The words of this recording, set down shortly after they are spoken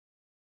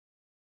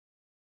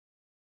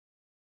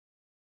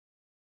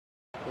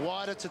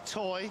Wider to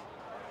Toy.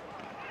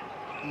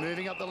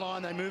 Moving up the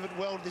line, they move it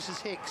well. This is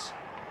Hicks.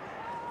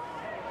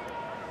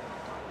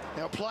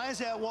 Now,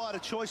 players out wide, a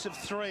choice of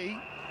 3.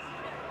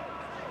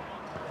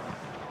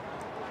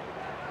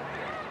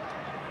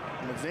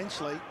 And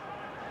eventually,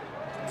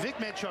 Vic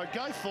Metro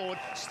go forward,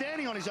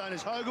 standing on his own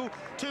as Hogle.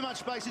 Too much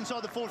space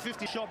inside the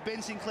 450 shot.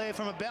 Ben Sinclair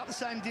from about the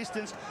same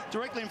distance,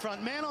 directly in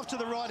front. Man off to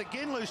the right,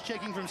 again loose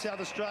checking from South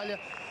Australia.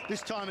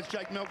 This time it's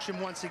Jake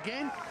Melksham once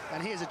again,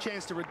 and he has a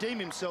chance to redeem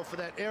himself for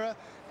that error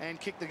and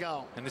kick the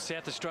goal. And the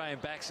South Australian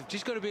backs have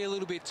just got to be a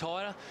little bit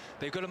tighter.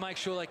 They've got to make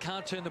sure they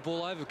can't turn the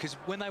ball over, because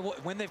when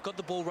they've got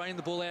the ball, running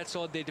the ball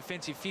outside their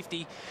defensive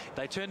 50,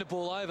 they turn the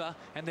ball over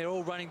and they're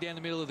all running down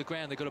the middle of the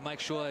ground. They've got to make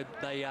sure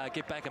they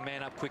get back and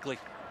man up quickly.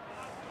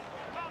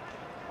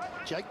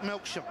 Jake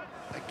Melksham,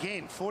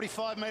 again,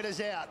 45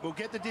 metres out. Will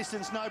get the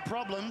distance, no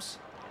problems.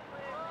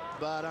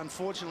 But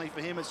unfortunately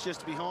for him, it's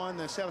just behind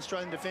the South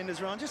Australian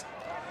defenders. Ryan just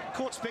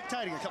caught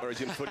spectating a couple.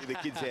 Origin footy, the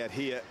kids out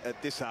here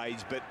at this age,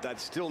 but they'd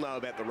still know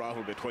about the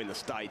rivalry between the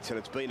states, and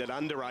it's been at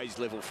underage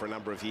level for a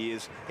number of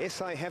years.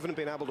 SA haven't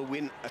been able to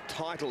win a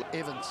title.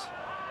 Evans,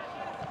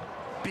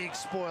 big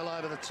spoil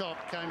over the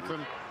top, came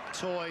from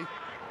Toy.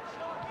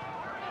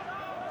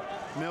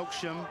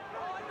 Melksham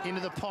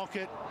into the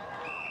pocket.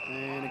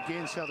 And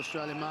again, South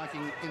Australia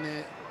marking in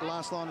their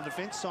last line of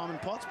defence, Simon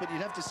Potts. But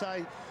you'd have to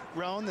say,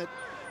 Rowan, that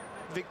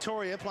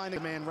Victoria playing a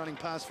man running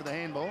past for the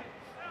handball.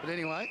 But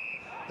anyway,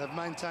 they've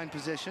maintained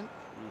possession.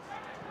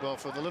 Well,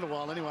 for the little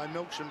while anyway.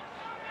 Melksham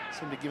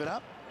seemed to give it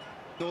up.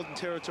 Northern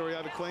Territory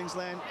over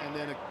Queensland, and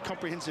then a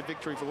comprehensive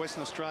victory for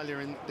Western Australia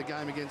in the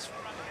game against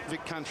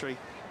Vic Country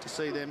to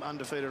see them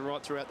undefeated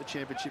right throughout the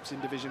championships in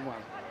Division 1.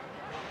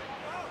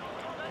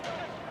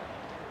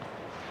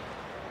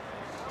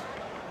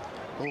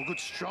 Oh,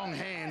 good strong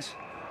hands.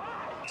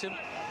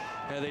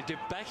 Now they're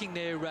backing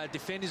their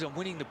defenders on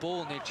winning the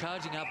ball, and they're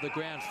charging up the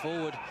ground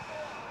forward.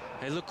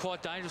 They look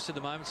quite dangerous at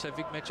the moment, so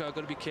Vic Metro have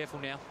got to be careful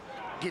now.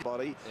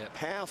 Body, yep.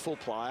 Powerful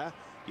player.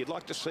 You'd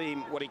like to see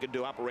him what he could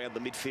do up around the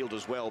midfield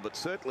as well, but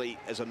certainly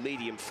as a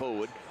medium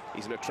forward,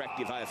 he's an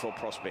attractive AFL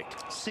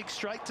prospect. 6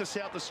 straight to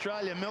South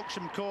Australia.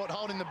 Melksham caught,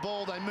 holding the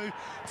ball. They move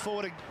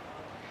forward.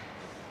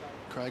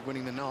 Craig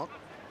winning the knock.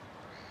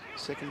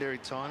 Secondary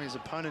time. His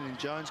opponent in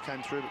Jones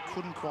came through but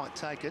couldn't quite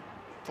take it.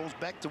 Falls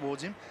back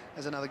towards him.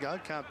 Has another go.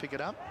 Can't pick it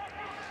up.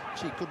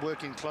 Gee, good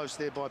work in close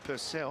there by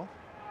Purcell.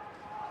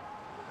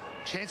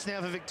 Chance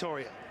now for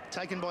Victoria.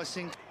 Taken by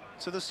Sink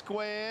to the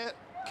square.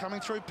 Coming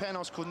through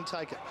Panos. Couldn't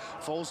take it.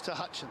 Falls to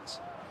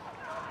Hutchins.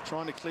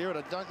 Trying to clear it.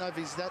 I don't know if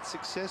he's that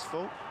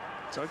successful.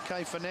 It's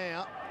okay for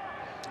now.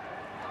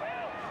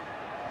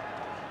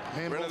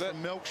 Handball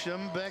from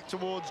Melksham. Back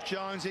towards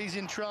Jones. He's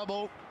in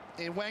trouble.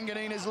 And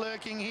Wanganeena's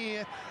lurking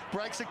here.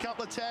 Breaks a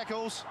couple of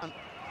tackles.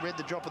 Read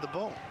the drop of the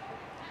ball.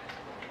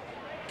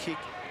 Kick.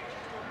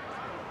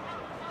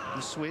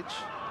 The switch.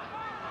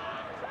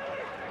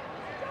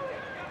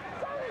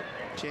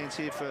 Chance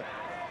here for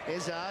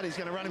Ezard. He's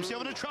going to run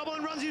himself into trouble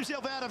and runs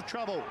himself out of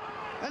trouble.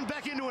 And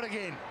back into it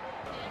again.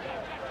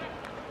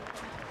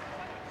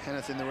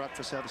 Hanneth in the ruck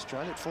for South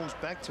Australia. It falls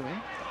back to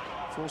him.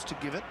 Forced to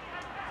give it.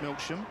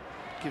 Melksham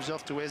gives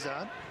off to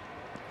Ezard.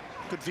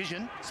 Good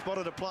vision.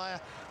 Spotted a player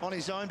on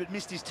his own but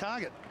missed his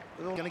target.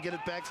 Going to get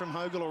it back from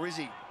Hogle, or is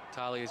he?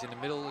 Talia's in the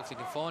middle if he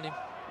can find him.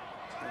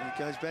 And he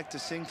goes back to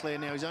Sinclair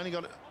now. He's only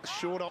got a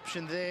short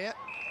option there.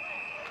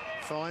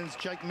 Finds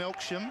Jake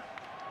Melksham.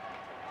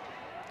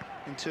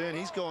 In turn,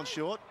 he's gone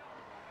short.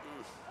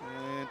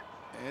 And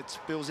it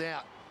spills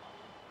out.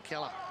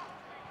 Keller.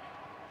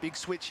 Big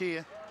switch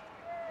here.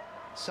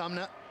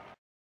 Sumner